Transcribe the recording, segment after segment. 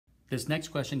This next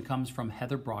question comes from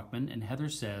Heather Brockman, and Heather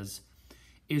says,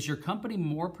 is your company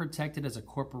more protected as a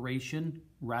corporation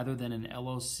rather than an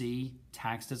LLC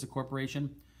taxed as a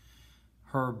corporation?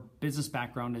 Her business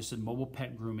background is in mobile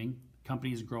pet grooming.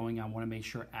 Company is growing. I want to make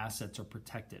sure assets are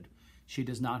protected. She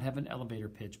does not have an elevator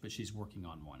pitch, but she's working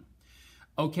on one.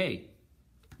 Okay,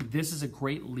 this is a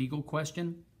great legal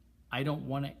question. I don't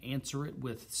want to answer it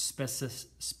with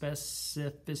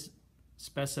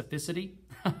specificity,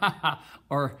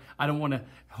 or I don't want to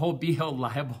be held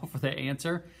liable for the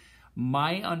answer.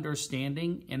 My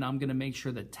understanding, and I'm going to make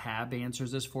sure that Tab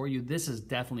answers this for you, this is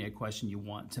definitely a question you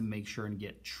want to make sure and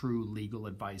get true legal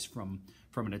advice from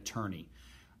an attorney.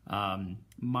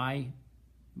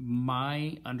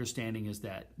 My understanding is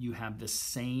that you have the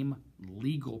same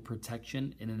legal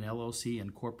protection in an LLC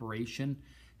and corporation.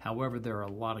 However, there are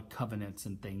a lot of covenants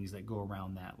and things that go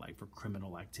around that, like for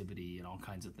criminal activity and all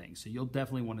kinds of things. So you'll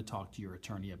definitely want to talk to your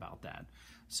attorney about that.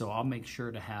 So I'll make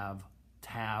sure to have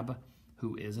Tab,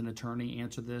 who is an attorney,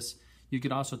 answer this. You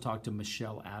could also talk to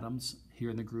Michelle Adams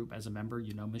here in the group as a member.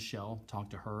 You know Michelle,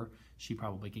 talk to her. She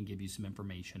probably can give you some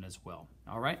information as well.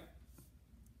 All right?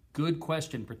 Good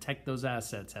question. Protect those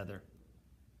assets, Heather.